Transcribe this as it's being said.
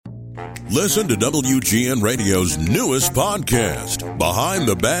Listen to WGN Radio's newest podcast, Behind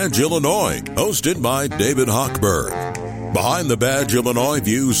the Badge Illinois, hosted by David Hochberg. Behind the Badge Illinois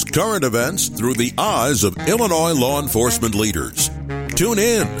views current events through the eyes of Illinois law enforcement leaders. Tune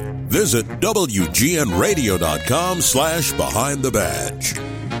in. Visit WGNRadio.com/Behind the Badge.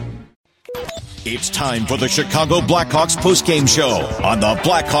 It's time for the Chicago Blackhawks Postgame Show on the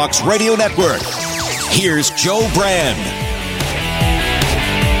Blackhawks Radio Network. Here's Joe Brand.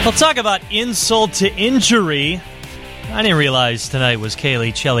 We'll talk about insult to injury. I didn't realize tonight was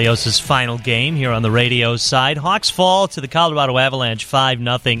Kaylee Chelios' final game here on the radio side. Hawks fall to the Colorado Avalanche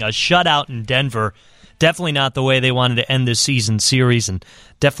 5-0, a shutout in Denver. Definitely not the way they wanted to end this season series, and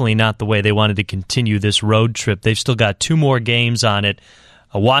definitely not the way they wanted to continue this road trip. They've still got 2 more games on it.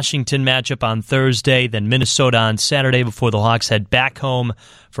 A Washington matchup on Thursday, then Minnesota on Saturday before the Hawks head back home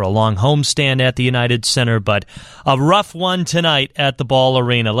for a long homestand at the United Center. But a rough one tonight at the Ball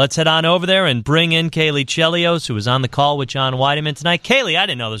Arena. Let's head on over there and bring in Kaylee Chelios, who was on the call with John Weideman tonight. Kaylee, I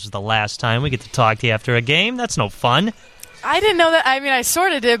didn't know this was the last time we get to talk to you after a game. That's no fun. I didn't know that. I mean, I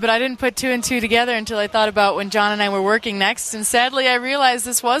sort of did, but I didn't put 2 and 2 together until I thought about when John and I were working next. And sadly, I realized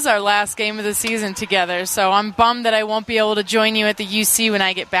this was our last game of the season together. So I'm bummed that I won't be able to join you at the UC when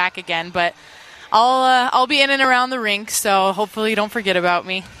I get back again. But I'll be in and around the rink, so hopefully you don't forget about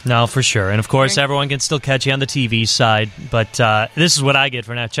me. No, for sure. And, of course, everyone can still catch you on the TV side. But this is what I get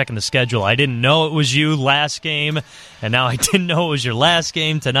for not checking the schedule. I didn't know it was you last game, and now I didn't know it was your last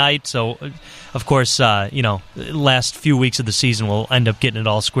game tonight. So, of course, last few weeks of the season we'll end up getting it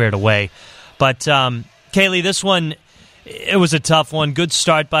all squared away. But, Kaylee, this one, it was a tough one. Good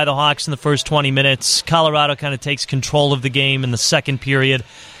start by the Hawks in the first 20 minutes. Colorado kind of takes control of the game in the second period.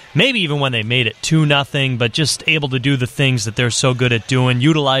 Maybe even when they made it 2-0, but just able to do the things that they're so good at doing,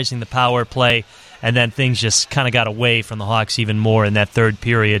 utilizing the power play, and then things just kind of got away from the Hawks even more in that third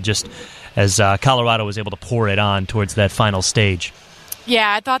period, just as Colorado was able to pour it on towards that final stage.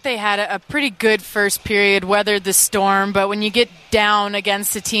 Yeah, I thought they had a pretty good first period, weathered the storm, but when you get down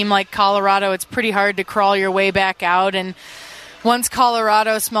against a team like Colorado, it's pretty hard to crawl your way back out, and once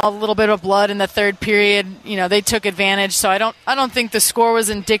Colorado smelled a little bit of blood in the third period, they took advantage. So I don't think the score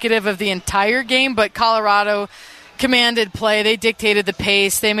was indicative of the entire game, but Colorado commanded play. They dictated the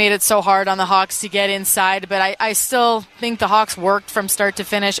pace. They made it so hard on the Hawks to get inside. But I still think the Hawks worked from start to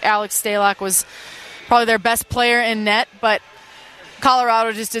finish. Alex Stalock was probably their best player in net, but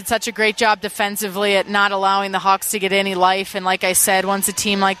Colorado just did such a great job defensively at not allowing the Hawks to get any life. And like I said, once a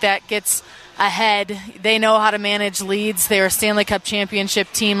team like that gets ahead, they know how to manage leads. They were a Stanley Cup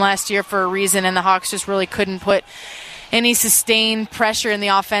championship team last year for a reason, and the Hawks just really couldn't put any sustained pressure in the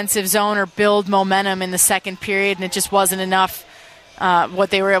offensive zone or build momentum in the second period, and it just wasn't enough what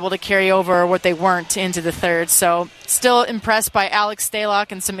they were able to carry over or what they weren't into the third. So still impressed by Alex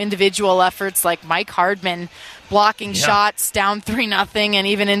Stalock and some individual efforts like Mike Hardman blocking shots down 3-0 and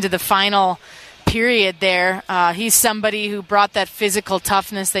even into the final period there. He's somebody who brought that physical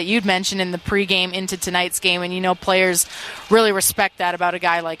toughness that you'd mentioned in the pregame into tonight's game, and players really respect that about a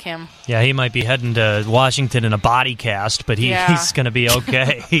guy like him. Yeah, he might be heading to Washington in a body cast, but he's going to be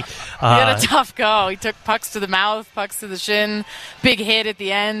okay. He had a tough go. He took pucks to the mouth, pucks to the shin, big hit at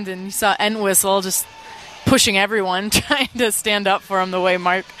the end, and you saw Entwistle just pushing everyone, trying to stand up for him the way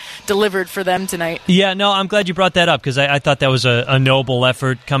Mark delivered for them tonight. Yeah, no, I'm glad you brought that up because I thought that was a noble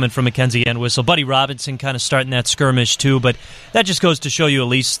effort coming from Mackenzie Entwistle. Buddy Robinson kind of starting that skirmish too, but that just goes to show you at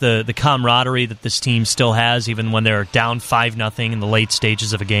least the camaraderie that this team still has even when they're down 5-0 in the late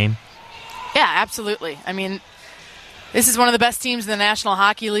stages of a game. Yeah, absolutely. I mean, this is one of the best teams in the National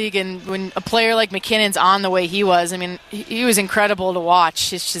Hockey League, and when a player like McKinnon's on the way he was, I mean, he was incredible to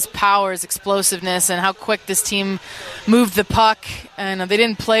watch. His power, his explosiveness, and how quick this team moved the puck. And they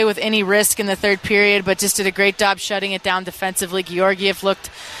didn't play with any risk in the third period, but just did a great job shutting it down defensively. Georgiev looked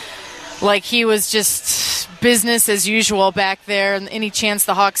like he was just business as usual back there. And any chance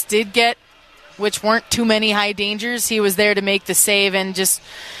the Hawks did get, which weren't too many high dangers, he was there to make the save and just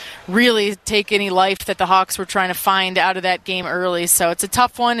really take any life that the Hawks were trying to find out of that game early. So it's a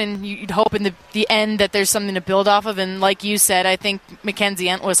tough one, and you'd hope in the end that there's something to build off of. And like you said, I think Mackenzie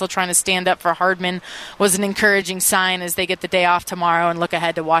Entwistle trying to stand up for Hardman was an encouraging sign as they get the day off tomorrow and look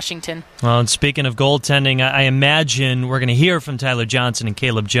ahead to Washington. Well, and speaking of goaltending, I imagine we're going to hear from Tyler Johnson and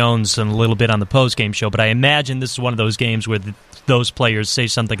Caleb Jones a little bit on the postgame show, but I imagine this is one of those games where those players say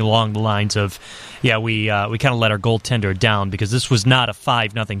something along the lines of, yeah, we kind of let our goaltender down because this was not a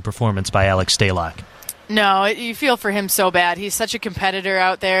 5-0 performance by Alex Stalock. No, you feel for him so bad. He's such a competitor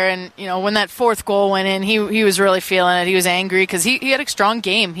out there, and when that fourth goal went in, he was really feeling it. He was angry because he had a strong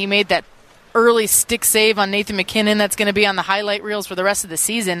game. He made that early stick save on Nathan McKinnon that's going to be on the highlight reels for the rest of the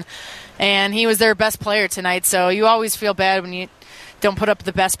season. And he was their best player tonight, so you always feel bad when you don't put up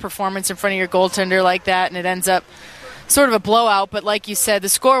the best performance in front of your goaltender like that, and it ends up sort of a blowout. But like you said, the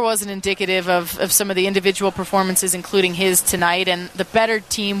score wasn't indicative of some of the individual performances, including his tonight, and the better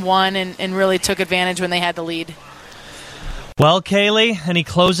team won and really took advantage when they had the lead. Well, Kaylee, any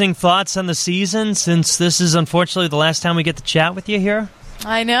closing thoughts on the season, since this is unfortunately the last time we get to chat with you here?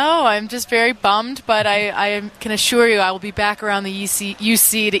 I know. I'm just very bummed, but I can assure you I will be back around the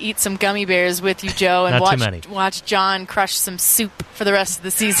UC to eat some gummy bears with you, Joe, and watch John crush some soup for the rest of the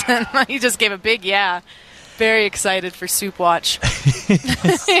season. He just gave a big yeah. Very excited for Soup Watch.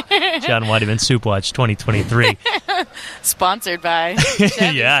 John Weideman Soup Watch 2023. Sponsored by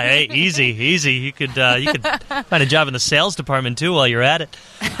Yeah, hey, easy. You could find a job in the sales department too while you're at it.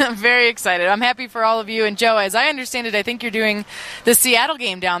 I'm very excited. I'm happy for all of you. And Joe, as I understand it, I think you're doing the Seattle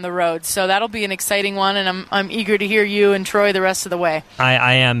game down the road, so that'll be an exciting one, and I'm eager to hear you and Troy the rest of the way.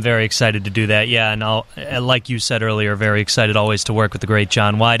 I am very excited to do that, yeah, and I'll, like you said earlier, very excited always to work with the great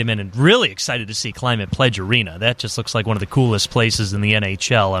John Weideman, and really excited to see Climate Pledge Arena. That just looks like one of the coolest places in the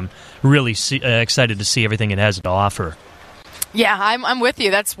NHL. I'm really excited to see everything it has to offer. Yeah, I'm with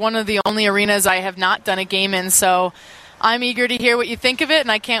you. That's one of the only arenas I have not done a game in, so I'm eager to hear what you think of it,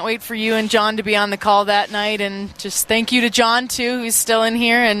 and I can't wait for you and John to be on the call that night. And just thank you to John, too, who's still in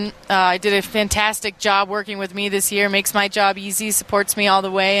here, and did a fantastic job working with me this year. Makes my job easy, supports me all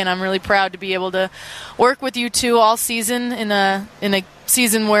the way, and I'm really proud to be able to work with you two all season in a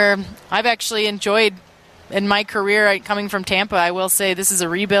season where I've actually enjoyed in my career coming from Tampa. I will say this is a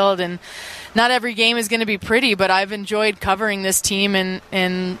rebuild, and not every game is going to be pretty, but I've enjoyed covering this team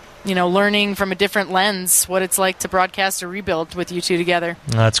and learning from a different lens what it's like to broadcast a rebuild with you two together.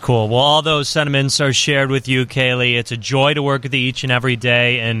 That's cool. Well, all those sentiments are shared with you, Kaylee. It's a joy to work with you each and every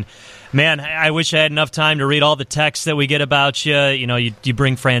day, and man, I wish I had enough time to read all the texts that we get about you. You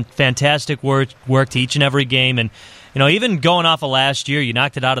bring fantastic work to each and every game, and even going off of last year, you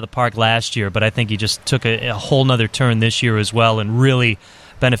knocked it out of the park last year, but I think you just took a whole nother turn this year as well and really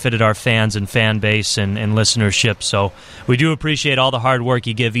benefited our fans and fan base and listenership. So we do appreciate all the hard work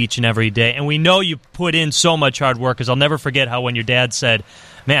you give each and every day. And we know you put in so much hard work, because I'll never forget how when your dad said,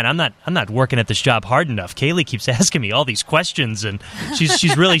 man, I'm not working at this job hard enough. Kaylee keeps asking me all these questions, and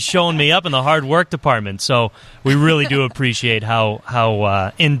she's really showing me up in the hard work department. So we really do appreciate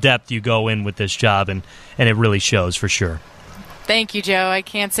how in-depth you go in with this job, and it really shows for sure. Thank you, Joe. I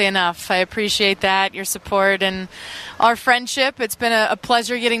can't say enough. I appreciate that, your support, and our friendship. It's been a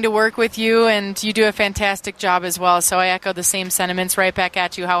pleasure getting to work with you, and you do a fantastic job as well. So I echo the same sentiments right back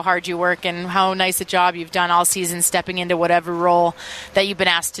at you, how hard you work and how nice a job you've done all season stepping into whatever role that you've been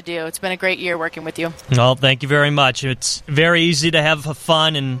asked to do. It's been a great year working with you. Well, thank you very much. It's very easy to have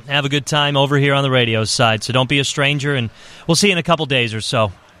fun and have a good time over here on the radio side, so don't be a stranger, and we'll see you in a couple days or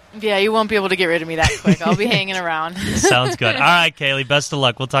so. Yeah, you won't be able to get rid of me that quick. I'll be hanging around. Sounds good. All right, Kaylee, best of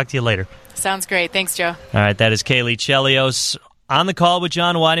luck. We'll talk to you later. Sounds great. Thanks, Joe. All right, that is Kaylee Chelios on the call with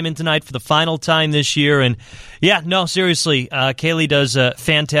John Weideman tonight for the final time this year. And, yeah, no, seriously, Kaylee does a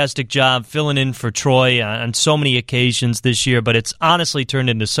fantastic job filling in for Troy on so many occasions this year, but it's honestly turned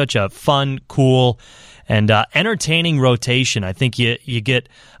into such a fun, cool, and entertaining rotation. I think you get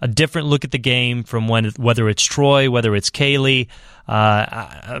a different look at the game from whether it's Troy, whether it's Kaylee.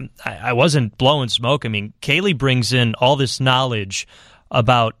 I wasn't blowing smoke. I mean, Kaylee brings in all this knowledge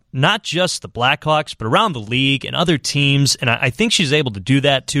about not just the Blackhawks, but around the league and other teams, and I think she's able to do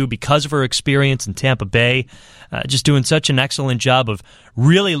that, too, because of her experience in Tampa Bay, just doing such an excellent job of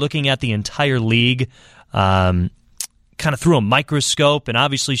really looking at the entire league, kind of through a microscope, and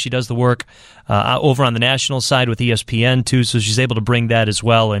obviously she does the work over on the national side with ESPN, too, so she's able to bring that as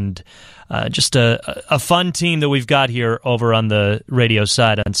well, and just a fun team that we've got here over on the radio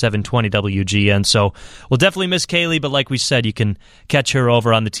side on 720 WGN. So we'll definitely miss Kaylee, but like we said, you can catch her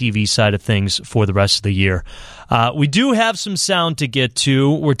over on the TV side of things for the rest of the year. We do have some sound to get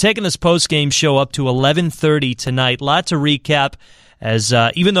to. We're taking this post-game show up to 11:30 tonight. Lot to recap, as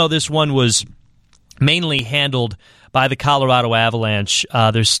even though this one was mainly handled by the Colorado Avalanche,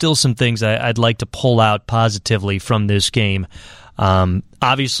 there's still some things I'd like to pull out positively from this game.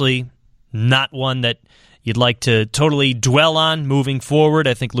 Obviously, not one that you'd like to totally dwell on moving forward.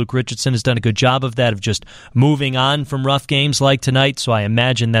 I think Luke Richardson has done a good job of that, of just moving on from rough games like tonight, so I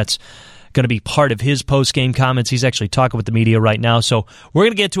imagine that's going to be part of his post-game comments. He's actually talking with the media right now, so we're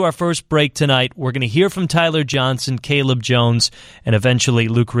going to get to our first break tonight. We're going to hear from Tyler Johnson, Caleb Jones, and eventually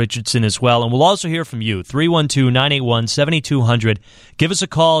Luke Richardson as well, and we'll also hear from you, 312-981-7200. Give us a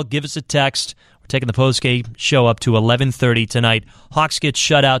call, give us a text. taking the postgame show up to 11:30 tonight. Hawks get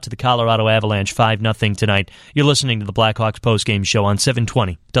shut out to the Colorado Avalanche 5-0 tonight. You're listening to the Blackhawks postgame show on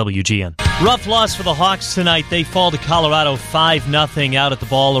 720 WGN. Rough loss for the Hawks tonight. They fall to Colorado 5-0 out at the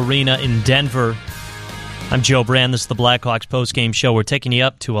Ball Arena in Denver. I'm Joe Brand. This is the Blackhawks postgame show. We're taking you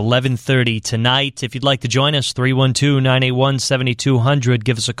up to 11:30 tonight. If you'd like to join us, 312-981-7200.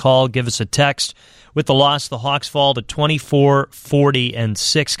 Give us a call. Give us a text. With the loss, the Hawks fall to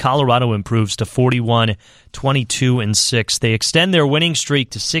 24-40-6. Colorado improves to 41-22-6. They extend their winning streak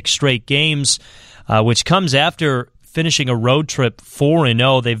to 6 straight games, which comes after finishing a road trip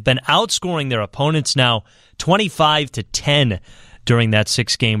 4-0. They've been outscoring their opponents now 25-10 during that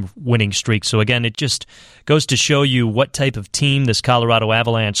 6-game winning streak. So again, it just goes to show you what type of team this Colorado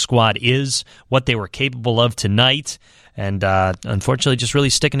Avalanche squad is, what they were capable of tonight, and unfortunately just really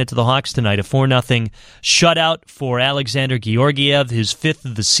sticking it to the Hawks tonight. A 4-0 shutout for Alexander Georgiev, his 5th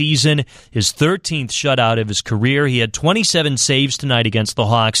of the season, his 13th shutout of his career. He had 27 saves tonight against the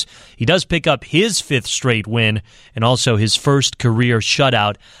Hawks. He does pick up his 5th straight win and also his first career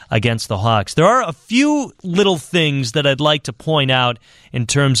shutout against the Hawks. There are a few little things that I'd like to point out in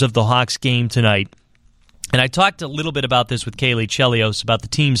terms of the Hawks game tonight. And I talked a little bit about this with Kaylee Chelios, about the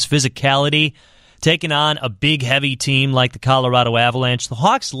team's physicality, taking on a big, heavy team like the Colorado Avalanche. The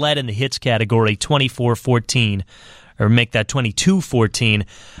Hawks led in the hits category 24-14, or make that 22-14.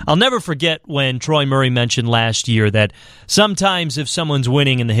 I'll never forget when Troy Murray mentioned last year that sometimes if someone's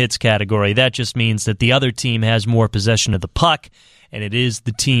winning in the hits category, that just means that the other team has more possession of the puck, and it is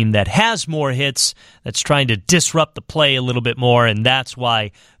the team that has more hits that's trying to disrupt the play a little bit more, and that's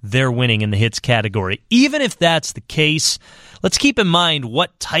why they're winning in the hits category. Even if that's the case, let's keep in mind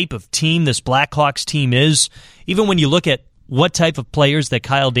what type of team this Blackhawks team is. Even when you look at what type of players that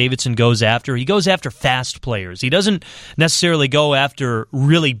Kyle Davidson goes after, he goes after fast players. He doesn't necessarily go after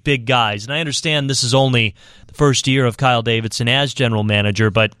really big guys. And I understand this is only the first year of Kyle Davidson as general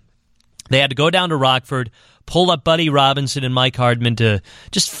manager, but they had to go down to Rockford, pull up Buddy Robinson and Mike Hardman to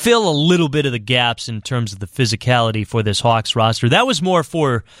just fill a little bit of the gaps in terms of the physicality for this Hawks roster. That was more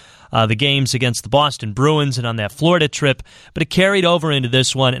for the games against the Boston Bruins and on that Florida trip, but it carried over into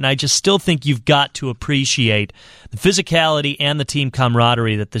this one, and I just still think you've got to appreciate the physicality and the team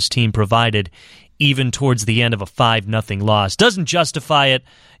camaraderie that this team provided even towards the end of a 5-0 loss. Doesn't justify it,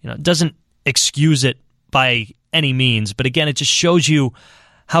 doesn't excuse it by any means, but again, it just shows you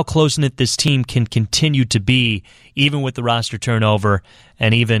how close-knit this team can continue to be, even with the roster turnover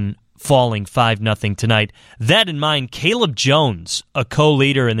and even falling 5-0 tonight. That in mind, Caleb Jones, a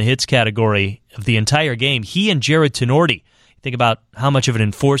co-leader in the hits category of the entire game, he and Jared Tenorti. Think about how much of an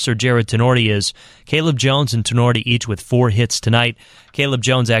enforcer Jared Tenorti is. Caleb Jones and Tenorti each with 4 hits tonight. Caleb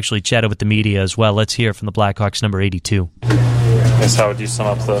Jones actually chatted with the media as well. Let's hear from the Blackhawks number 82. How would you sum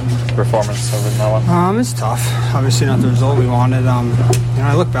up the performance of that one? It's tough. Obviously not the result we wanted.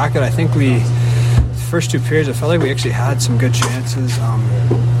 I look back at it, I think the first 2 periods, I felt like we actually had some good chances.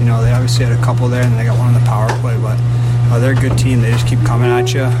 They obviously had a couple there, and they got one on the power play, but they're a good team. They just keep coming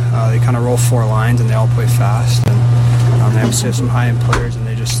at you. They kind of roll 4 lines, and they all play fast. And they obviously have some high-end players, and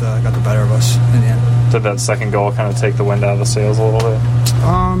they just got the better of us in the end. Did that second goal kind of take the wind out of the sails a little bit?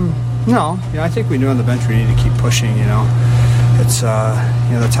 No. I think we knew on the bench we need to keep pushing, It's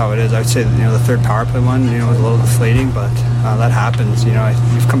that's how it is. I would say the third power play one was a little deflating, but that happens.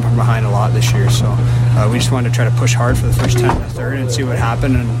 We've come from behind a lot this year, so we just wanted to try to push hard for the first 10 and the third and see what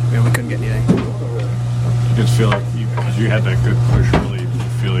happened, and we couldn't get anything. You just feel like because you had that good push, really, you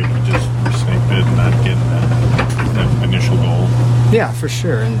feel like you just were snake bit and not getting that initial goal. Yeah, for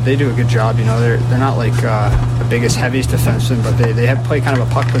sure, and they do a good job. They're not like the biggest, heaviest defenseman, but they have play kind of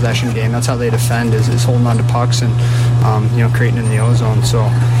a puck possession game. That's how they defend is holding on to pucks and creating in the O-zone. So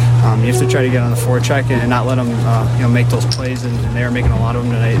you have to try to get on the forecheck and not let them make those plays. And they were making a lot of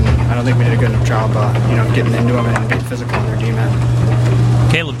them tonight. And I don't think we did a good enough job getting into them and getting physical on their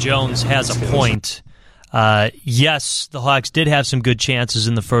D-man. Caleb Jones has a point. Yes, the Hawks did have some good chances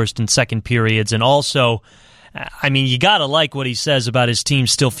in the first and second periods, and also, you got to like what he says about his team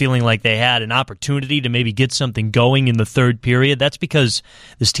still feeling like they had an opportunity to maybe get something going in the third period. That's because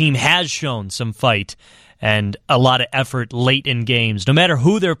this team has shown some fight and a lot of effort late in games, no matter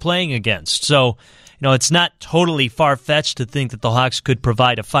who they're playing against. So, it's not totally far-fetched to think that the Hawks could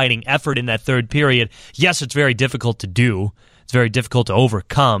provide a fighting effort in that third period. Yes, it's very difficult to do. It's very difficult to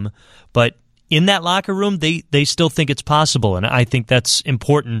overcome. But in that locker room, they still think it's possible, and I think that's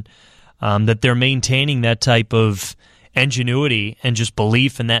important. That they're maintaining that type of ingenuity and just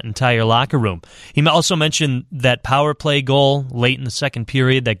belief in that entire locker room. He also mentioned that power play goal late in the second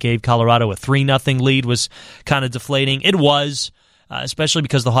period that gave Colorado a 3-0 lead was kind of deflating. It was. especially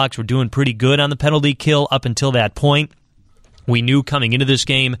because the Hawks were doing pretty good on the penalty kill up until that point. We knew coming into this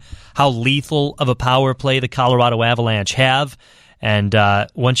game how lethal of a power play the Colorado Avalanche have, and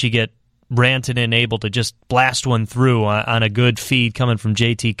once you get Rantanen able to just blast one through on a good feed coming from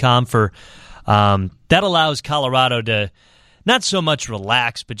JT Compher, that allows Colorado to not so much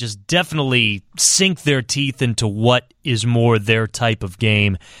relax, but just definitely sink their teeth into what is more their type of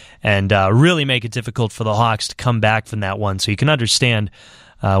game and really make it difficult for the Hawks to come back from that one. So you can understand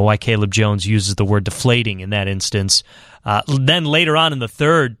why Caleb Jones uses the word deflating in that instance. Then later on in the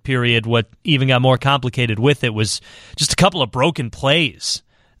third period, what even got more complicated with it was just a couple of broken plays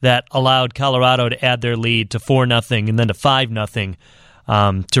that allowed Colorado to add their lead to 4-0 and then to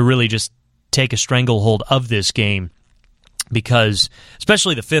 5-0 to really just take a stranglehold of this game. Because,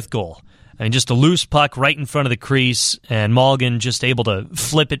 especially the fifth goal, I mean, just a loose puck right in front of the crease, and Mulligan just able to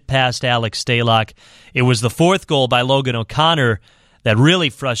flip it past Alex Stalock. It was the fourth goal by Logan O'Connor that really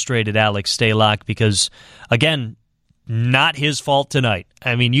frustrated Alex Stalock because, again, not his fault tonight.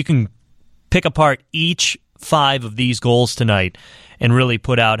 I mean, you can pick apart each 5 of these goals tonight and really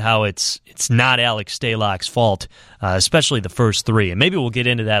put out how it's not Alex Stalock's fault, especially the first 3. And maybe we'll get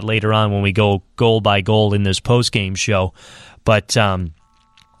into that later on when we go goal by goal in this postgame show. But,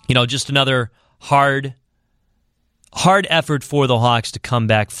 just another hard effort for the Hawks to come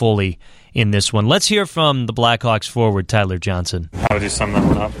back fully in this one. Let's hear from the Blackhawks forward, Tyler Johnson. How would you sum that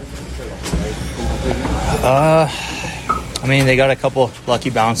one up? I mean, they got a couple lucky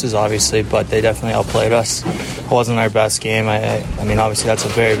bounces, obviously, but they definitely outplayed us. It wasn't our best game. I mean, obviously, that's a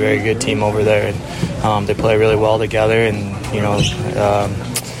very, very good team over there, and they play really well together. And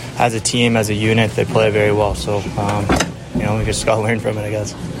as a team, as a unit, they play very well. So, we just got to learn from it, I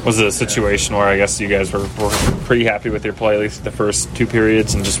guess. Was it a situation where I guess you guys were pretty happy with your play, at least the first 2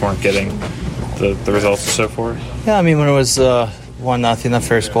 periods, and just weren't getting the results to show for it? Yeah, I mean, when it was 1-0, the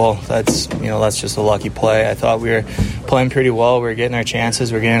first goal, that's just a lucky play. I thought we were playing pretty well. We were getting our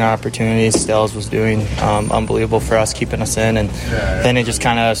chances. We were getting our opportunities. Stells was doing unbelievable for us, keeping us in. And then it just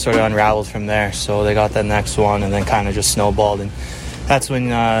kind of sort of unraveled from there. So they got that next one and then kind of just snowballed. And that's when,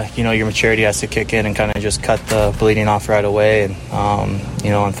 your maturity has to kick in and kind of just cut the bleeding off right away. And,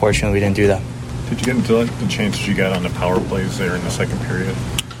 unfortunately, we didn't do that. Did you get into the chances you got on the power plays there in the second period?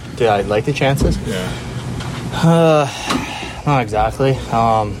 Did I like the chances? Yeah. Not exactly. We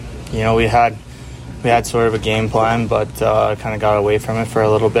had sort of a game plan, but kind of got away from it for a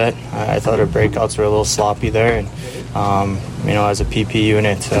little bit. I thought our breakouts were a little sloppy there, and as a PP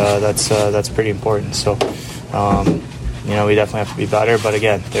unit, that's pretty important. So, we definitely have to be better. But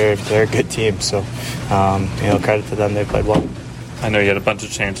again, they're a good team, so credit to them. They played well. I know you had a bunch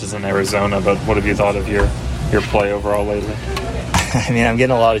of chances in Arizona, but what have you thought of your play overall lately? I mean, I'm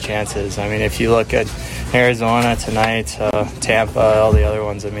getting a lot of chances. I mean, if you look at Arizona tonight, Tampa, all the other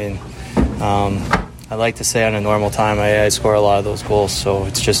ones, I mean, I like to say on a normal time I score a lot of those goals, so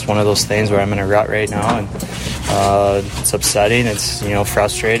it's just one of those things where I'm in a rut right now, and it's upsetting, it's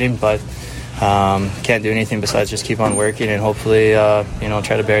frustrating, but can't do anything besides just keep on working and hopefully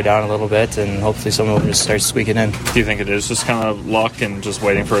try to bear down a little bit, and hopefully someone will just start squeaking in. Do you think it is just kind of luck and just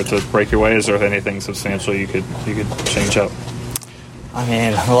waiting for it to break your way? Is there anything substantial you could change up? I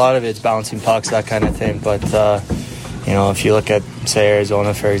mean, a lot of it's bouncing pucks, that kind of thing, but if you look at, say,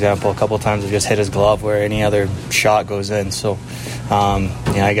 Arizona, for example, a couple of times I've just hit his glove where any other shot goes in. So,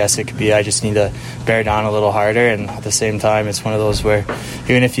 I guess it could be I just need to bear down a little harder, and at the same time, it's one of those where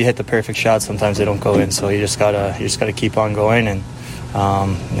even if you hit the perfect shot, sometimes they don't go in. So you just gotta keep on going. And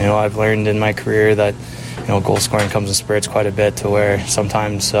I've learned in my career that goal scoring comes in spurts quite a bit, to where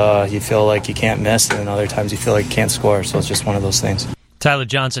sometimes you feel like you can't miss, and then other times you feel like you can't score. So it's just one of those things. Tyler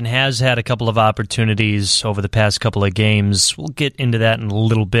Johnson has had a couple of opportunities over the past couple of games. We'll get into that in a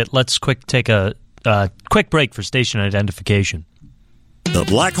little bit. Let's take a quick break for station identification. The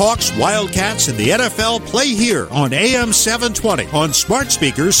Blackhawks, Wildcats, and the NFL play here on AM 720. On smart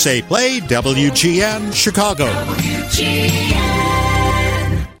speakers, say play WGN Chicago. WGN.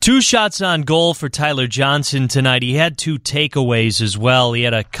 2 shots on goal for Tyler Johnson tonight. He had 2 takeaways as well. He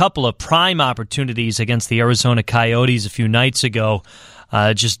had a couple of prime opportunities against the Arizona Coyotes a few nights ago.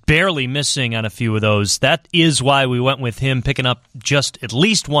 Just barely missing on a few of those. That is why we went with him picking up just at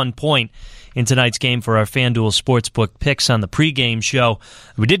least 1 point in tonight's game for our FanDuel Sportsbook picks on the pregame show.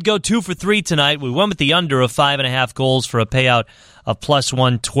 We did go 2 for 3 tonight. We went with the under of 5.5 goals for a payout of plus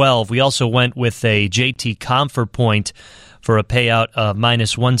 112. We also went with a JT Compher point for a payout of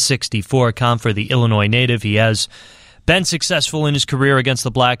minus 164. Compher, the Illinois native, he has been successful in his career against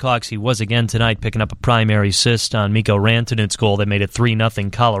the Blackhawks. He was again tonight picking up a primary assist on Mikko Rantanen's goal that made it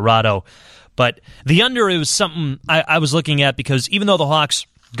 3-0 Colorado. But the under, it was something I was looking at because even though the Hawks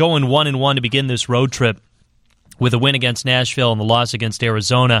going 1-1 to begin this road trip with a win against Nashville and the loss against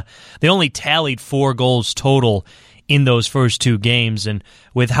Arizona, they only tallied 4 goals total in those first 2 games. And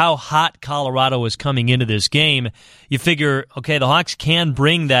with how hot Colorado was coming into this game, you figure, okay, the Hawks can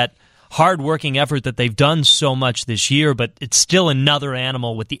bring that hard-working effort that they've done so much this year, but it's still another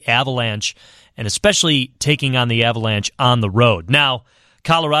animal with the Avalanche, and especially taking on the Avalanche on the road. Now,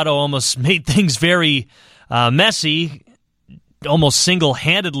 Colorado almost made things very messy, almost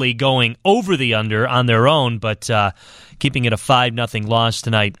single-handedly going over the under on their own, but keeping it a 5-0 loss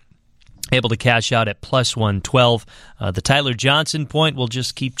tonight. Able to cash out at plus 112. The Tyler Johnson point will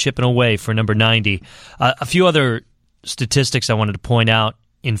just keep chipping away for number 90. A few other statistics I wanted to point out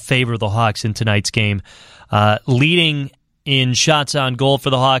in favor of the Hawks in tonight's game. Leading in shots on goal for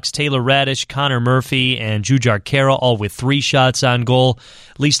the Hawks, Taylor Radish, Connor Murphy, and Jujhar Khaira, all with 3 shots on goal.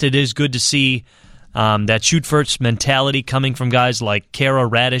 At least it is good to see that shoot-first mentality coming from guys like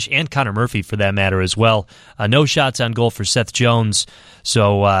Khaira, Radish, and Connor Murphy, for that matter, as well. No shots on goal for Seth Jones,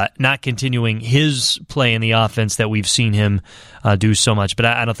 so not continuing his play in the offense that we've seen him do so much. But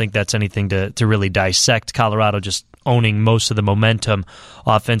I don't think that's anything to really dissect. Colorado just owning most of the momentum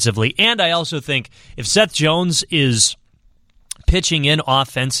offensively. And I also think if Seth Jones is pitching in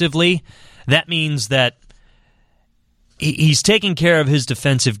offensively, that means that he's taking care of his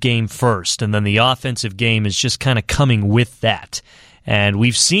defensive game first, and then the offensive game is just kind of coming with that. And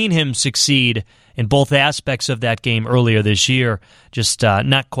we've seen him succeed in both aspects of that game earlier this year, just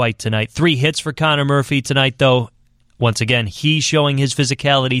not quite tonight. 3 hits for Connor Murphy tonight, though. Once again, he's showing his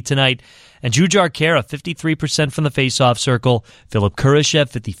physicality tonight. And Jujhar Khaira, 53% from the faceoff circle. Philip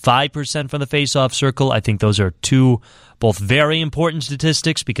Kurashev, 55% from the faceoff circle. I think those are 2 both very important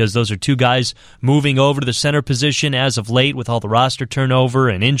statistics because those are 2 guys moving over to the center position as of late with all the roster turnover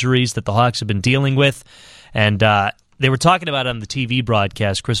and injuries that the Hawks have been dealing with. And they were talking about it on the TV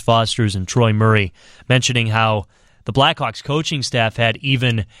broadcast, Chris Foster's and Troy Murray, mentioning how the Blackhawks coaching staff had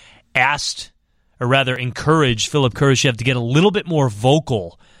even asked, or rather encouraged, Philip Kurashev to get a little bit more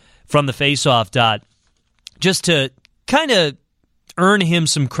vocal from the faceoff dot, just to kind of earn him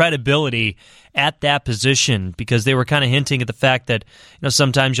some credibility at that position, because they were kind of hinting at the fact that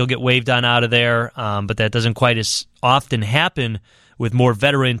sometimes you'll get waved on out of there, but that doesn't quite as often happen with more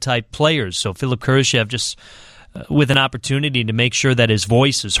veteran-type players. So Philip Kurashev just with an opportunity to make sure that his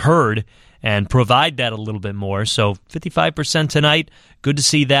voice is heard and provide that a little bit more. So 55% tonight, good to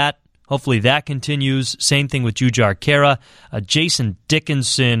see that. Hopefully that continues. Same thing with Jujhar Khaira. Jason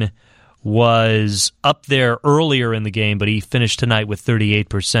Dickinson was up there earlier in the game, but he finished tonight with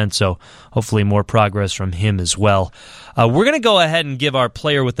 38%, so hopefully more progress from him as well. We're going to go ahead and give our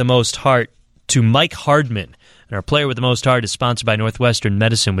player with the most heart to Mike Hardman. And our player with the most heart is sponsored by Northwestern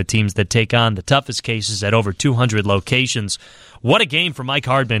Medicine, with teams that take on the toughest cases at over 200 locations. What a game for Mike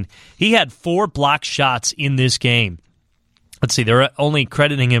Hardman. He had 4 blocked shots in this game. Let's see, they're only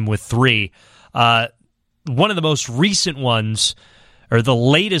crediting him with 3. One of the most recent ones, or the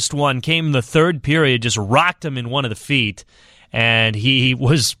latest one, came in the 3rd period, just rocked him in one of the feet, and he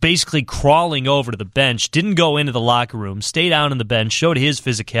was basically crawling over to the bench, didn't go into the locker room, stayed down on the bench, showed his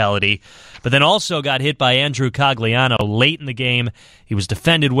physicality, but then also got hit by Andrew Cogliano late in the game. He was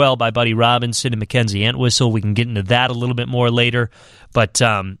defended well by Buddy Robinson and Mackenzie Entwistle. We can get into that a little bit more later, but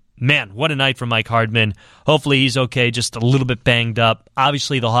man, what a night for Mike Hardman. Hopefully he's okay, just a little bit banged up.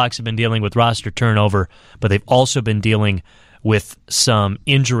 Obviously the Hawks have been dealing with roster turnover, but they've also been dealing with some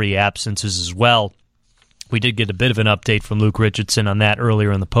injury absences as well. We did get a bit of an update from Luke Richardson on that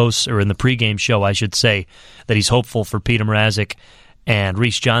earlier in the pregame show, I should say, that he's hopeful for Peter Mrazek and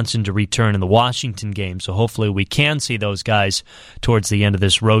Reese Johnson to return in the Washington game. So hopefully we can see those guys towards the end of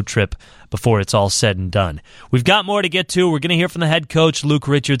this road trip before it's all said and done. We've got more to get to. We're going to hear from the head coach, Luke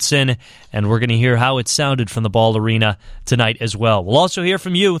Richardson, and we're going to hear how it sounded from the Ball Arena tonight as well. We'll also hear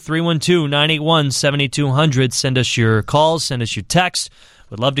from you, 312-981-7200. Send us your calls, send us your text.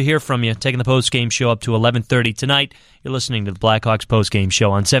 We'd love to hear from you. Taking the postgame show up to 11:30 tonight. You're listening to the Blackhawks postgame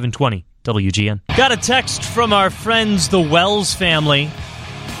show on 720 WGN. Got a text from our friends, the Wells family,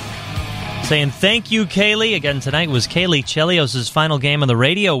 saying, thank you, Kaylee. Again, tonight was Kaylee Chelios' final game on the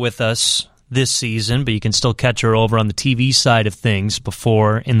radio with us this season, but you can still catch her over on the TV side of things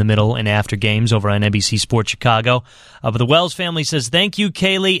before, in the middle, and after games over on NBC Sports Chicago. But the Wells family says, thank you,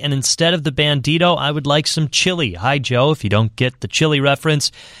 Kaylee, and instead of the Bandito, I would like some chili. Hi, Joe. If you don't get the chili reference,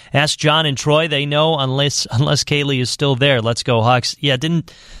 ask John and Troy. They know unless Kaylee is still there. Let's go, Hawks. Yeah,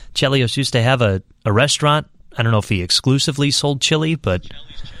 didn't Chelios used to have a restaurant? I don't know if he exclusively sold chili, but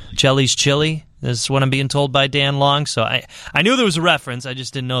Chelly's Chili. is what I'm being told by Dan Long. So I knew there was a reference. I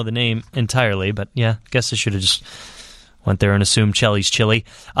just didn't know the name entirely. But yeah, I guess I should have just went there and assumed Chelly's Chili.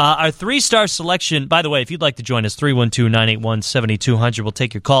 Our 3-star selection, by the way, if you'd like to join us, 312-981-7200. We'll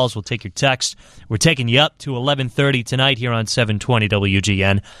take your calls. We'll take your text. We're taking you up to 11:30 tonight here on 720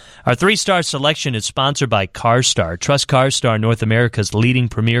 WGN. Our 3-star selection is sponsored by CarStar. Trust CarStar, North America's leading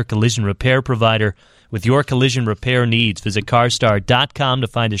premier collision repair provider with your collision repair needs. Visit carstar.com to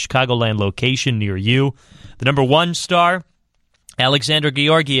find a Chicagoland location near you. The number 1 star, Alexander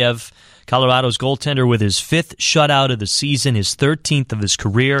Georgiev, Colorado's goaltender, with his 5th shutout of the season, his 13th of his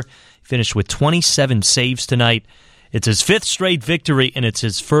career. He finished with 27 saves tonight. It's his 5th straight victory, and it's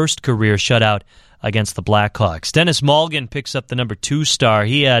his first career shutout against the Blackhawks. Dennis Malgin picks up the number 2 star.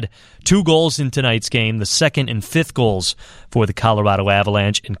 He had 2 goals in tonight's game, the 2nd and 5th goals for the Colorado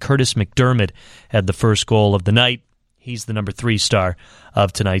Avalanche, and Curtis McDermott had the first goal of the night. He's the number 3 star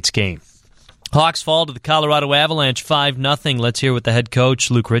of tonight's game. Hawks fall to the Colorado Avalanche 5-0. Let's hear what the head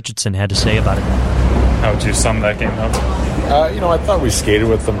coach, Luke Richardson, had to say about it. How would you sum that game up? I thought we skated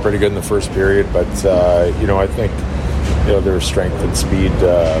with them pretty good in the first period, but, I think, their strength and speed,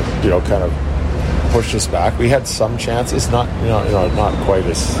 kind of pushed us back. We had some chances, not quite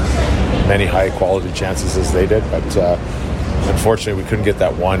as many high-quality chances as they did, but unfortunately we couldn't get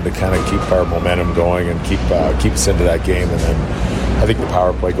that one to kind of keep our momentum going and keep us into that game. And then I think the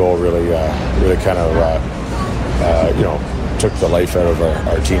power play goal really kind of took the life out of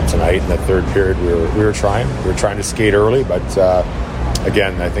our team tonight. In the third period, we were trying to skate early, but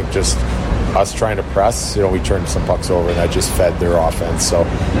again, I think just us trying to press, we turned some pucks over, and that just fed their offense. So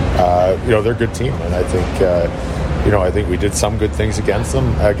they're a good team, and I think we did some good things against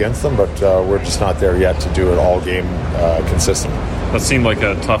them, but we're just not there yet to do it all game consistently. That seemed like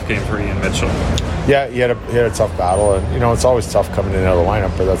a tough game for Ian Mitchell. Yeah, he had a tough battle, and it's always tough coming in and out of the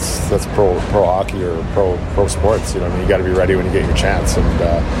lineup, but that's pro hockey or pro sports. You got to be ready when you get your chance, and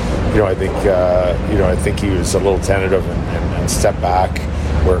I think he was a little tentative and stepped back.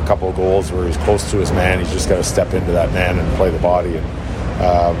 Where a couple of goals where he's close to his man, he's just got to step into that man and play the body. And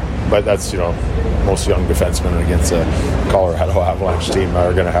but that's most young defensemen against a Colorado Avalanche team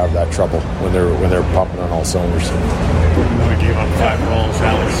are going to have that trouble when they're pumping on all cylinders. We gave up 5 goals.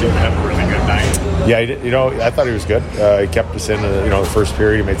 Alex seemed to have a really good night. Yeah, he did, I thought he was good. He kept us in the first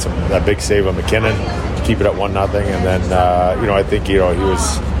period. He made that big save on McKinnon to keep it at 1-0, and then I think he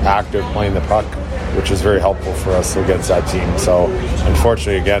was active playing the puck, which is very helpful for us against that team. So,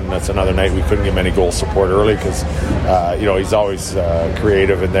 unfortunately, again, that's another night we couldn't get many goal support early because, he's always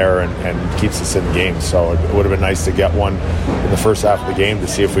creative in there and keeps us in the game. So, it would have been nice to get one in the first half of the game to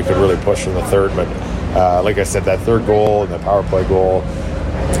see if we could really push in the third. But, like I said, that third goal and the power play goal,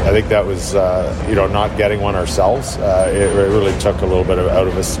 I think that was, not getting one ourselves. It really took a little bit out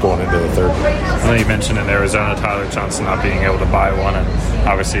of us going into the third. I know you mentioned in Arizona Tyler Johnson not being able to buy one, and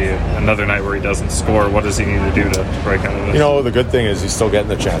obviously another night where he doesn't score. What does he need to do to break out of this? The good thing is he's still getting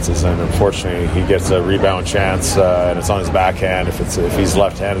the chances, and unfortunately he gets a rebound chance, and it's on his backhand. If he's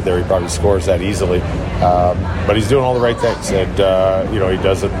left-handed there, he probably scores that easily. But he's doing all the right things, and he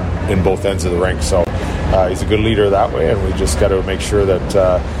does it in both ends of the rink. So he's a good leader that way, and we just got to make sure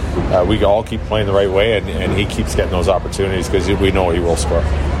that we all keep playing the right way, and he keeps getting those opportunities because we know he will score.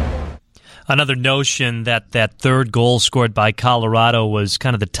 Another notion that third goal scored by Colorado was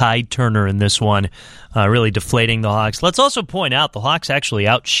kind of the tide turner in this one, really deflating the Hawks. Let's also point out the Hawks actually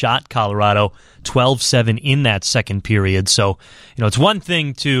outshot Colorado 12-7 in that second period. So, it's one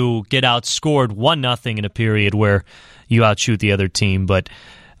thing to get outscored 1-0 in a period where you outshoot the other team, but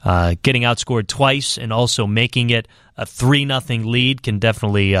getting outscored twice and also making it a 3-0 lead can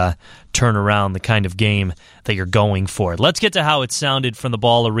definitely turn around the kind of game that you're going for. Let's get to how it sounded from the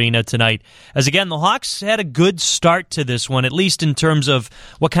Ball Arena tonight. As again, the Hawks had a good start to this one, at least in terms of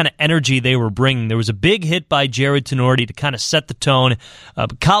what kind of energy they were bringing. There was a big hit by Jared Tenorti to kind of set the tone.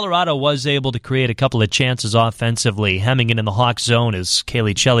 But Colorado was able to create a couple of chances offensively, hemming it in the Hawks zone, as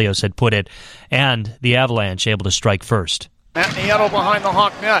Kaylee Chelios had put it, and the Avalanche able to strike first. Matt Nieto behind the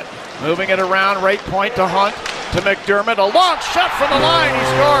Hawk net. Moving it around, right point to Hunt, to McDermott. A long shot from the line. He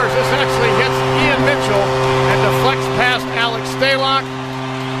scores. This actually hits Ian Mitchell and deflects past Alex Stalock.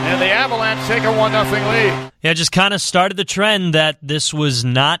 And the Avalanche take a 1-0 lead. Yeah, just kind of started the trend that this was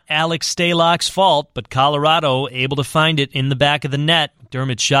not Alex Stalock's fault, but Colorado able to find it in the back of the net.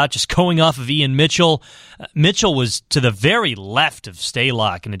 McDermott's shot just going off of Ian Mitchell. Mitchell was to the very left of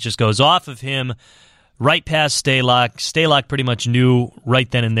Stalock, and it just goes off of him right past Stalock. Stalock pretty much knew right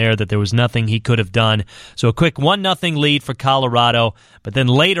then and there that there was nothing he could have done. So a quick 1-0 lead for Colorado. But then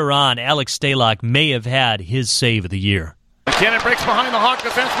later on, Alex Stalock may have had his save of the year. McKinnon breaks behind the Hawk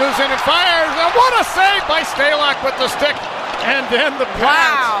defense, moves in and fires. And what a save by Stalock with the stick. And then the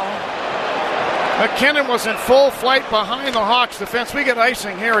pass. Wow. McKinnon was in full flight behind the Hawks defense. We get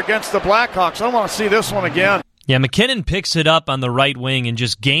icing here against the Blackhawks. I want to see this one again. Yeah, McKinnon picks it up on the right wing and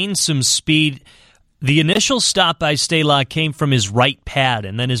just gains some speed. The initial stop by Stalock came from his right pad,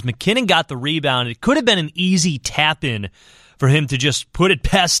 and then as McKinnon got the rebound, it could have been an easy tap-in for him to just put it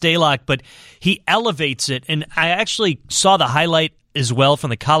past Stalock, but he elevates it. And I actually saw the highlight as well from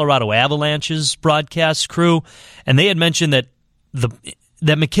the Colorado Avalanche's broadcast crew, and they had mentioned that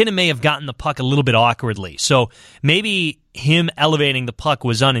McKinnon may have gotten the puck a little bit awkwardly. So maybe him elevating the puck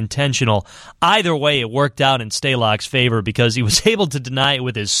was unintentional. Either way, it worked out in Stalock's favor because he was able to deny it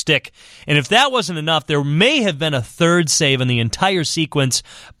with his stick. And if that wasn't enough, there may have been a third save in the entire sequence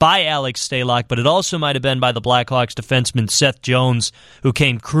by Alex Stalock, but it also might have been by the Blackhawks defenseman Seth Jones, who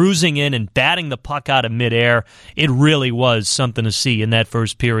came cruising in and batting the puck out of midair. It really was something to see in that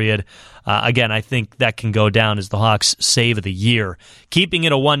first period. Again, I think that can go down as the Hawks' save of the year. Keeping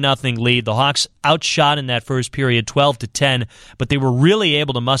it a 1-0 lead, the Hawks outshot in that first period 12-10, but they were really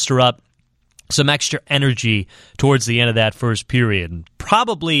able to muster up some extra energy towards the end of that first period, and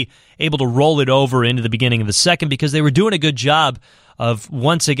probably able to roll it over into the beginning of the second because they were doing a good job of,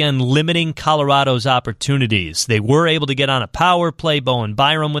 once again, limiting Colorado's opportunities. They were able to get on a power play, Bowen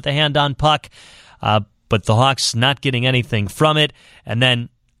Byram with a hand-on puck, but the Hawks not getting anything from it, and then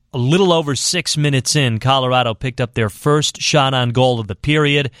a little over 6 minutes in, Colorado picked up their first shot on goal of the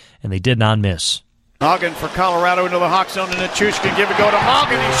period, and they did not miss. Malgin for Colorado into the Hawk zone, and Nichushkin give it go to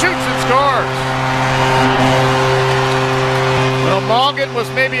Malgin. He shoots and scores. Well, Malgin was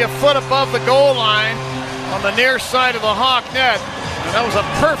maybe a foot above the goal line on the near side of the Hawk net, and that was a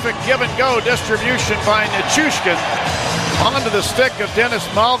perfect give-and-go distribution by Nichushkin onto the stick of Dennis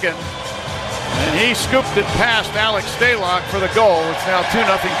Malgin. And he scooped it past Alex Stalock for the goal. It's now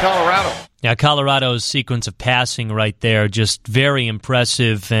 2-0 Colorado. Yeah, Colorado's sequence of passing right there, just very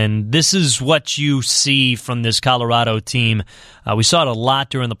impressive. And this is what you see from this Colorado team. We saw it a lot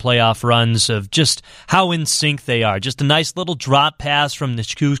during the playoff runs of just how in sync they are. Just a nice little drop pass from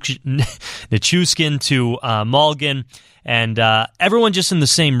Nichushkin to Malgin. And everyone just in the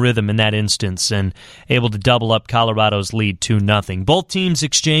same rhythm in that instance and able to double up Colorado's lead 2-0. Both teams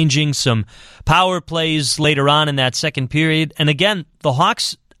exchanging some power plays later on in that second period. And again, the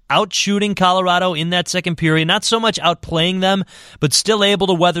Hawks outshooting Colorado in that second period, not so much outplaying them, but still able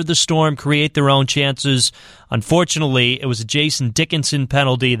to weather the storm, create their own chances. Unfortunately, it was a Jason Dickinson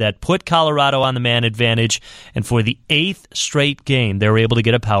penalty that put Colorado on the man advantage, and for the 8th straight game, they were able to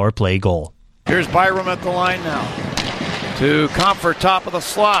get a power play goal. Here's Byram at the line now. To Comfort, top of the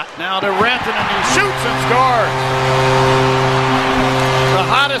slot. Now to Rantanen, and he shoots and scores. The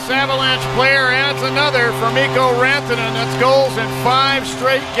hottest Avalanche player adds another for Mikko Rantanen. That's goals in 5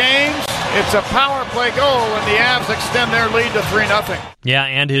 straight games. It's a power play goal, and the Avs extend their lead to 3-0. Yeah,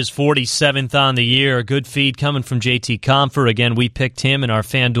 and his 47th on the year. A good feed coming from JT Comfort. Again, we picked him in our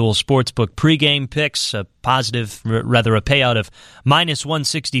FanDuel Sportsbook pregame picks. A payout of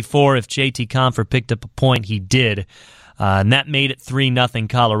 -164. If JT Comfort picked up a point, he did. And that made it 3-0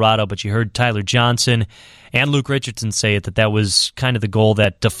 Colorado, but you heard Tyler Johnson and Luke Richardson say it, that was kind of the goal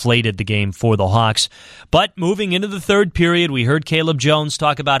that deflated the game for the Hawks. But moving into the third period, we heard Caleb Jones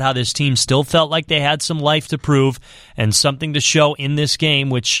talk about how this team still felt like they had some life to prove and something to show in this game,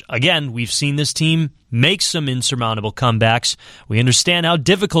 which, again, we've seen this team make some insurmountable comebacks. We understand how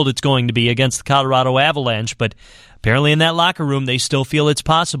difficult it's going to be against the Colorado Avalanche, but apparently in that locker room, they still feel it's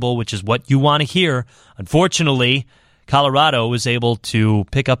possible, which is what you want to hear. Unfortunately, Colorado was able to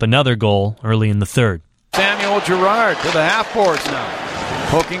pick up another goal early in the third. Samuel Girard to the half boards now.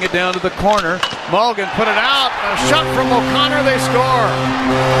 Poking it down to the corner. Malgin put it out. A shot from O'Connor. They score.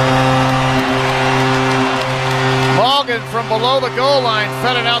 Malgin from below the goal line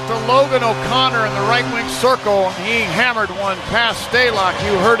fed it out to Logan O'Connor in the right wing circle, and he hammered one past Stalock.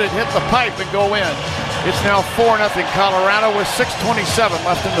 You heard it hit the pipe and go in. It's now 4-0 Colorado with 6:27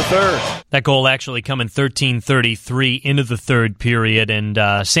 left in the third. That goal actually coming 13:33 into the third period, and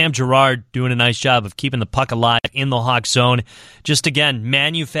Sam Girard doing a nice job of keeping the puck alive in the Hawk zone. Just, again,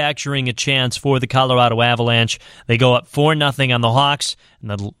 manufacturing a chance for the Colorado Avalanche. They go up 4-0 on the Hawks,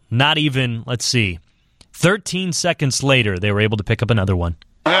 and not even, 13 seconds later, they were able to pick up another one.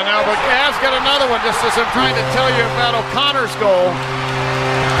 And now the Avs got another one, just as I'm trying to tell you about O'Connor's goal.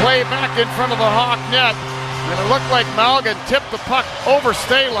 Play back in front of the Hawk net, and it looked like Malgin tipped the puck over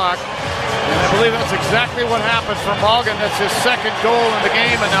Stalock, and I believe that's exactly what happened for Malgin. That's his second goal in the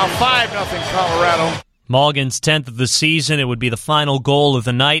game, and now 5-0 Colorado. Mulligan's 10th of the season. It would be the final goal of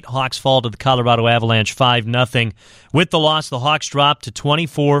the night. Hawks fall to the Colorado Avalanche 5-0. With the loss, the Hawks drop to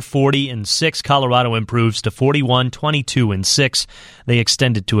 24-40-6. Colorado improves to 41-22-6. They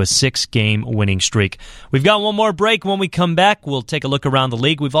extended to a 6-game winning streak. We've got one more break. When we come back, we'll take a look around the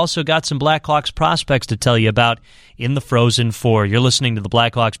league. We've also got some Blackhawks prospects to tell you about in the Frozen Four. You're listening to the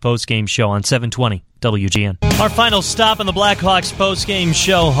Blackhawks Postgame Show on 720 WGN. Our final stop on the Blackhawks Postgame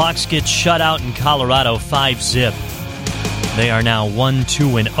Show. Hawks get shut out in Colorado 5-0. They are now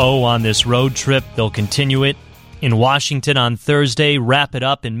 1-2-0 on this road trip. They'll continue it in Washington on Thursday, wrap it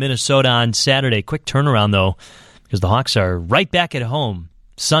up in Minnesota on Saturday. Quick turnaround, though, because the Hawks are right back at home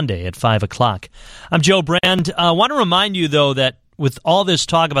Sunday at 5 o'clock. I'm Joe Brand. I want to remind you, though, that with all this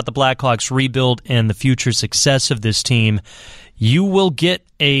talk about the Blackhawks rebuild and the future success of this team, you will get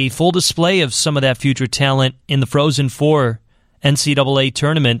a full display of some of that future talent in the Frozen Four NCAA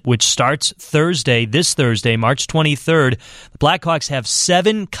tournament, which starts this Thursday, March 23rd. The Blackhawks have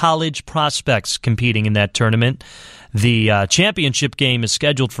 7 college prospects competing in that tournament. The championship game is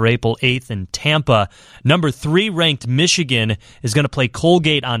scheduled for April 8th in Tampa. Number 3 ranked Michigan is going to play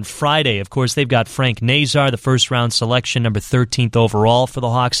Colgate on Friday. Of course, they've got Frank Nazar, the first-round selection, number 13th overall for the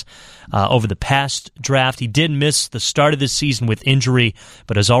Hawks over the past draft. He did miss the start of this season with injury,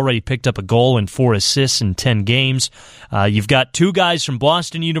 but has already picked up a goal and 4 assists in 10 games. You've got 2 guys from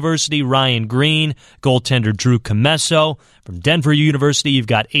Boston University, Ryan Green, goaltender Drew Comesso. From Denver University, you've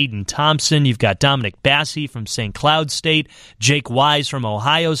got Aiden Thompson. You've got Dominic Bassi from St. Cloud State, Jake Wise from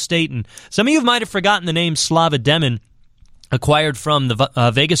Ohio State, and some of you might have forgotten the name Slava Demin, acquired from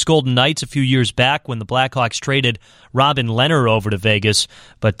the Vegas Golden Knights a few years back when the Blackhawks traded Robin Lehner over to Vegas,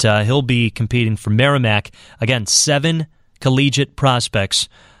 but he'll be competing for Merrimack. Again, 7 collegiate prospects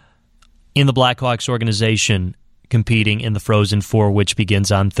in the Blackhawks organization competing in the Frozen Four, which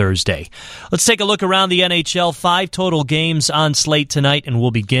begins on Thursday. Let's take a look around the NHL. 5 total games on slate tonight, and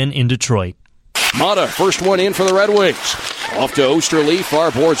we'll begin in Detroit. Mata, first one in for the Red Wings. Off to Osterley,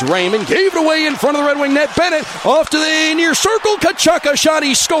 far boards Raymond, gave it away in front of the Red Wing net. Bennett, off to the near circle, Kachuk, a shot,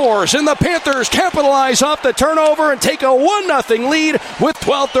 he scores, and the Panthers capitalize off the turnover and take a 1-0 lead with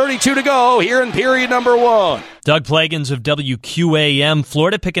 12:32 to go here in period number 1. Doug Plagans of WQAM.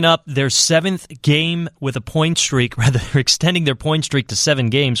 Florida picking up their 7th game with a point streak. Rather, they're extending their point streak to 7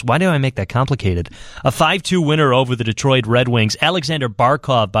 games. Why do I make that complicated? A 5-2 winner over the Detroit Red Wings. Alexander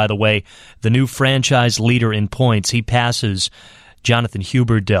Barkov, by the way, the new franchise leader in points. He passes Jonathan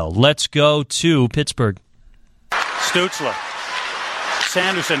Huberdeau. Let's go to Pittsburgh. Stützle.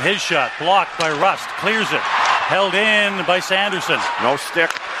 Sanderson, his shot, blocked by Rust. Clears it. Held in by Sanderson. No stick.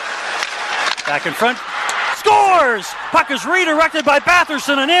 Back in front. Scores! Puck is redirected by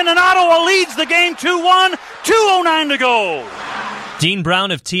Batherson and in, and Ottawa leads the game 2-1. 2:09 to go. Dean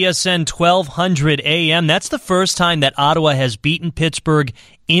Brown of TSN 1200 AM. That's the first time that Ottawa has beaten Pittsburgh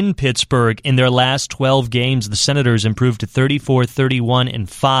in Pittsburgh in their last 12 games. The Senators improved to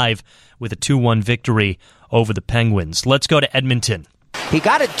 34-31-5 with a 2-1 victory over the Penguins. Let's go to Edmonton. He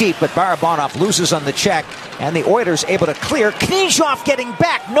got it deep, but Barabanov loses on the check, and the Oilers able to clear. Knyzhov getting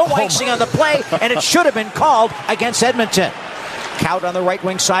back, no icing on the play, and it should have been called against Edmonton. Kaut on the right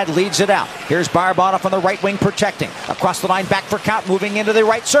wing side leads it out. Here's Barabanov on the right wing protecting. Across the line, back for Kaut, moving into the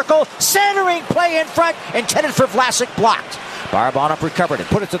right circle. Centering play in front, intended for Vlasic, blocked. Barabanov recovered it,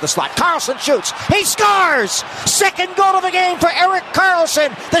 put it to the slot. Carlson shoots. He scores! Second goal of the game for Erik Karlsson.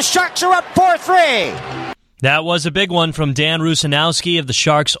 The Sharks are up 4-3. That was a big one from Dan Rusanowski of the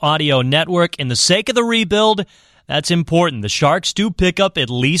Sharks Audio Network. In the sake of the rebuild, that's important. The Sharks do pick up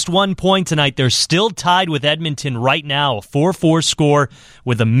at least 1 point tonight. They're still tied with Edmonton right now. A 4-4 score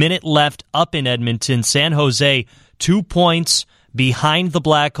with a minute left up in Edmonton. San Jose, 2 points behind the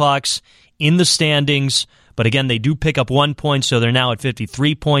Blackhawks in the standings. But again, they do pick up 1 point, so they're now at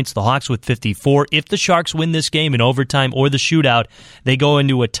 53 points. The Hawks with 54. If the Sharks win this game in overtime or the shootout, they go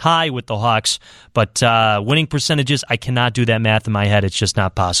into a tie with the Hawks. But winning percentages, I cannot do that math in my head. It's just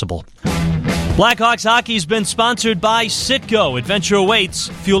not possible. Blackhawks hockey has been sponsored by Citgo. Adventure awaits.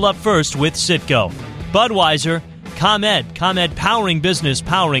 Fuel up first with Citgo. Budweiser, ComEd powering business,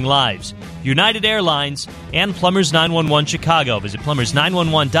 powering lives. United Airlines, and Plumbers 911 Chicago. Visit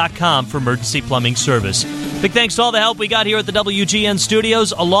plumbers911.com for emergency plumbing service. Big thanks to all the help we got here at the WGN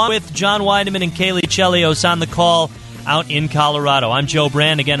studios, along with John Weideman and Kaylee Chelios on the call out in Colorado. I'm Joe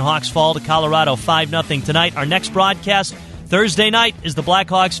Brand. Again, Hawks fall to Colorado 5-0 tonight. Our next broadcast Thursday night is the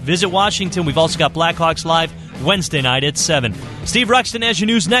Blackhawks visit Washington. We've also got Blackhawks Live Wednesday night at 7. Steve Ruxton has your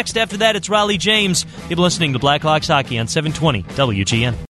news next. After that, it's Raleigh James. You've been listening to Blackhawks Hockey on 720 WGN.